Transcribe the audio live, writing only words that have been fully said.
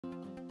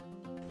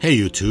Hey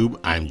YouTube,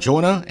 I'm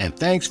Jonah and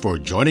thanks for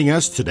joining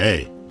us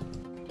today.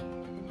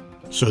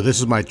 So this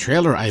is my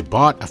trailer I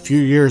bought a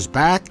few years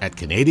back at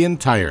Canadian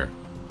Tire.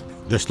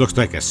 This looks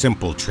like a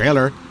simple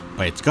trailer,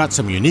 but it's got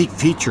some unique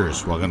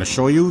features we're going to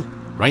show you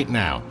right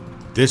now.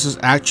 This is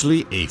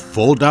actually a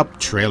fold-up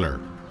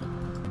trailer.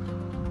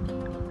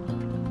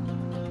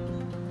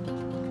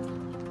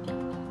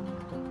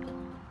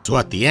 So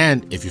at the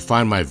end, if you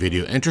find my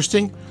video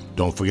interesting,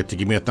 don't forget to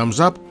give me a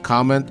thumbs up,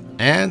 comment,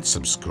 and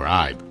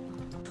subscribe.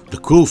 The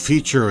cool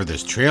feature of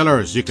this trailer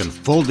is you can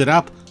fold it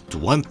up to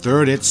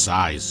 1/3 its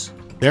size,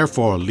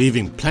 therefore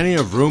leaving plenty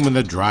of room in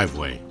the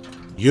driveway.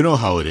 You know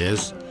how it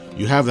is.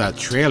 You have that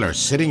trailer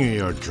sitting in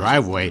your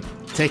driveway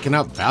taking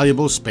up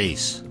valuable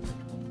space.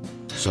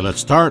 So let's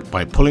start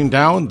by pulling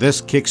down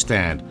this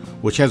kickstand,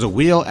 which has a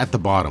wheel at the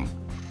bottom.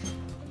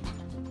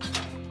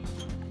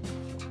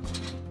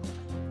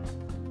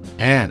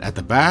 And at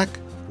the back,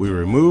 we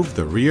remove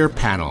the rear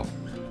panel.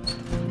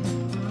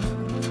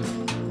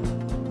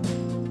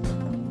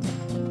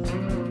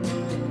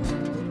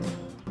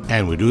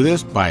 And we do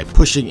this by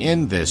pushing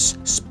in this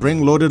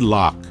spring-loaded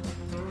lock.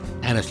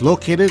 And it's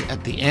located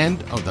at the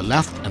end of the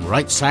left and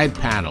right side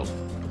panel.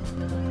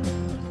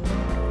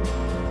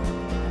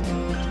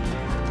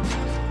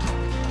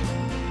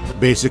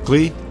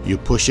 Basically, you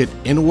push it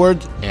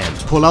inward and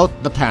pull out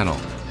the panel.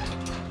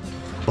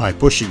 By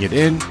pushing it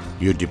in,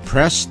 you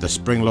depress the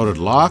spring-loaded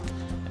lock,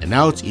 and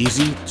now it's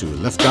easy to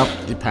lift up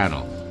the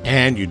panel.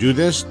 And you do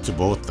this to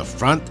both the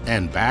front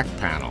and back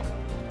panel.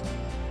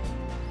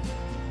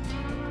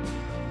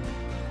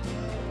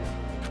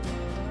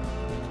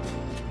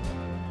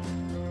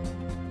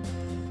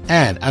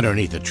 And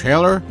underneath the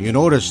trailer, you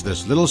notice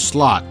this little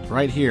slot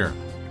right here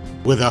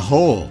with a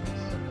hole.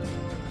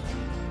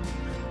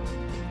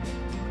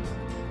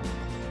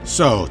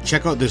 So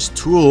check out this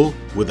tool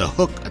with a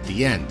hook at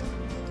the end.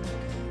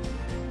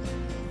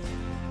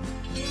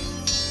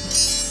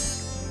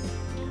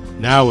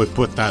 Now we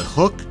put that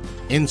hook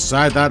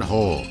inside that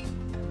hole.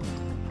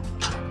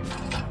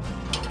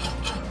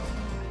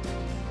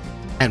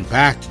 And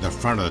back to the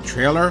front of the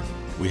trailer,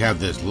 we have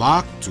this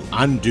lock to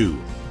undo.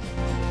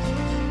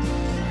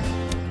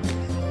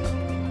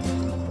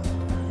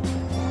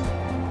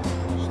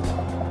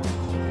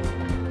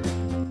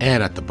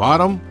 And at the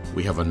bottom,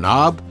 we have a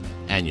knob,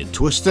 and you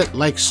twist it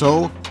like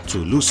so to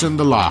loosen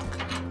the lock.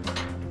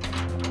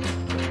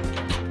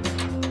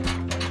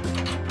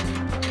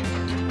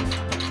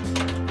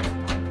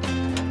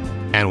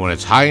 And when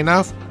it's high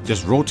enough,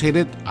 just rotate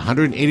it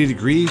 180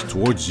 degrees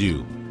towards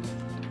you.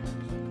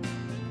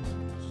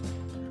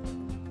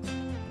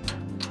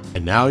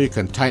 And now you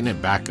can tighten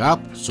it back up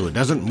so it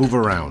doesn't move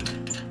around.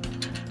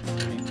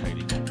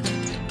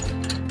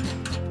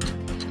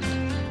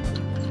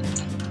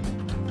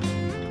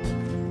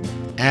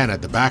 And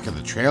at the back of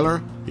the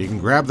trailer, you can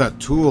grab that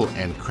tool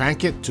and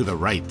crank it to the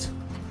right.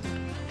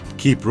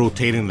 Keep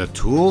rotating the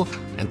tool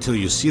until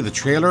you see the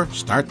trailer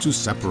start to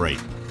separate.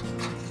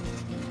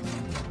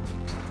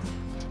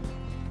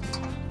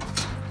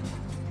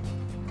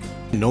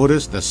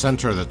 Notice the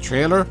center of the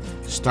trailer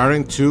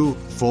starting to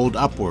fold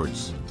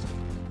upwards.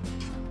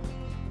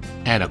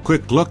 And a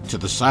quick look to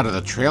the side of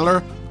the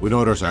trailer, we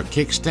notice our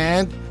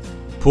kickstand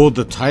pulled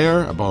the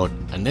tire about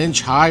an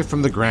inch high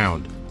from the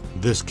ground.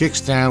 This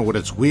kickstand with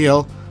its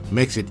wheel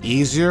makes it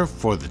easier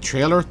for the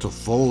trailer to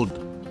fold.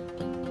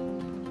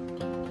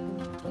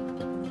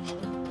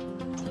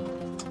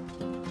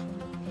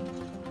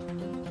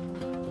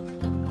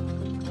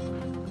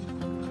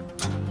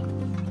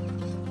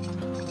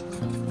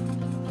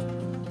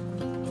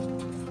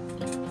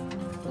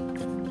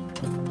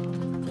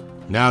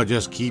 Now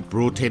just keep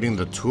rotating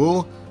the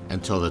tool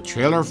until the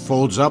trailer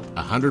folds up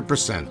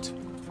 100%.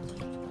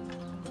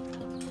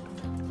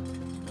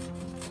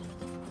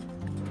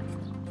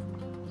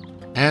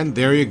 And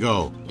there you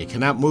go, it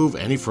cannot move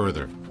any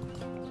further.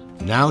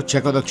 Now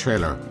check out the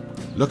trailer.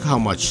 Look how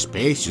much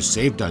space you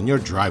saved on your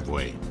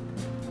driveway.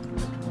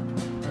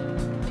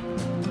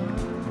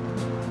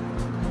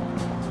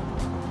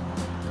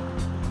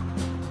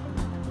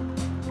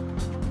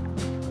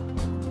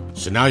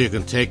 So now you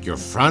can take your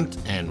front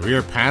and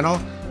rear panel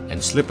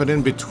and slip it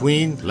in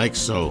between like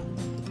so.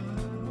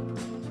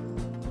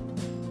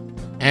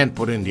 And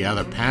put in the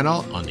other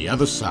panel on the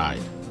other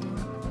side.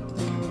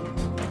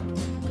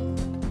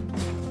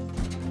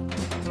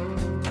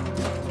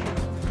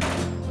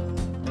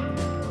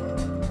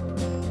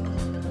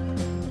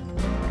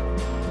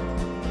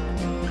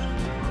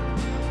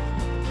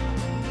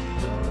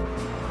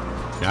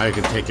 Now you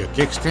can take your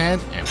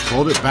kickstand and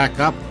fold it back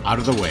up out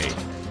of the way.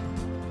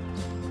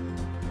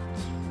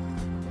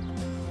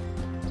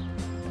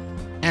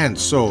 And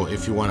so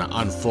if you want to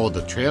unfold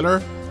the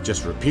trailer,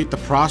 just repeat the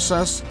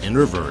process in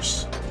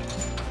reverse.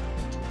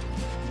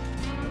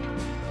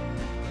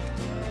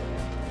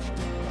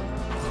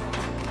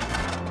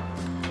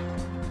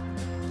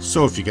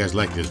 So if you guys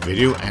like this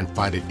video and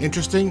find it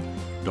interesting,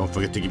 don't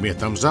forget to give me a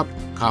thumbs up,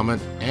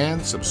 comment,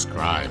 and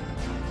subscribe.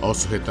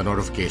 Also hit the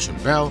notification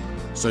bell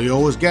so you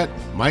always get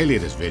my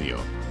latest video.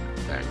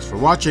 Thanks for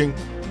watching.